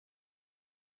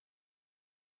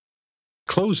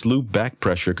Closed-loop back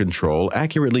pressure control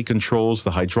accurately controls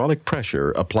the hydraulic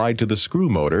pressure applied to the screw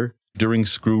motor during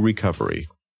screw recovery.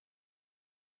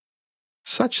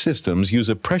 Such systems use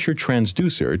a pressure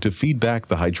transducer to feed back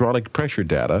the hydraulic pressure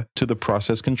data to the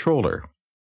process controller.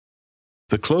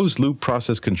 The closed-loop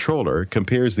process controller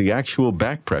compares the actual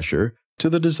back pressure to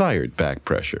the desired back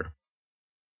pressure.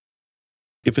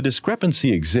 If a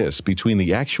discrepancy exists between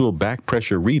the actual back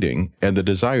pressure reading and the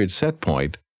desired set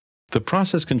point, the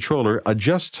process controller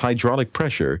adjusts hydraulic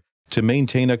pressure to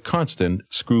maintain a constant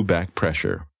screw back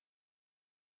pressure.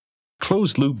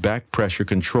 Closed-loop back pressure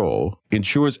control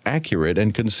ensures accurate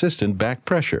and consistent back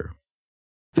pressure.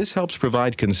 This helps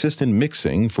provide consistent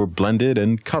mixing for blended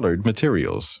and colored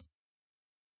materials.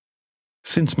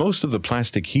 Since most of the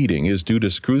plastic heating is due to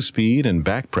screw speed and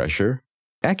back pressure,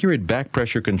 accurate back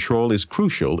pressure control is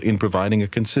crucial in providing a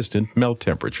consistent melt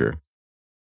temperature.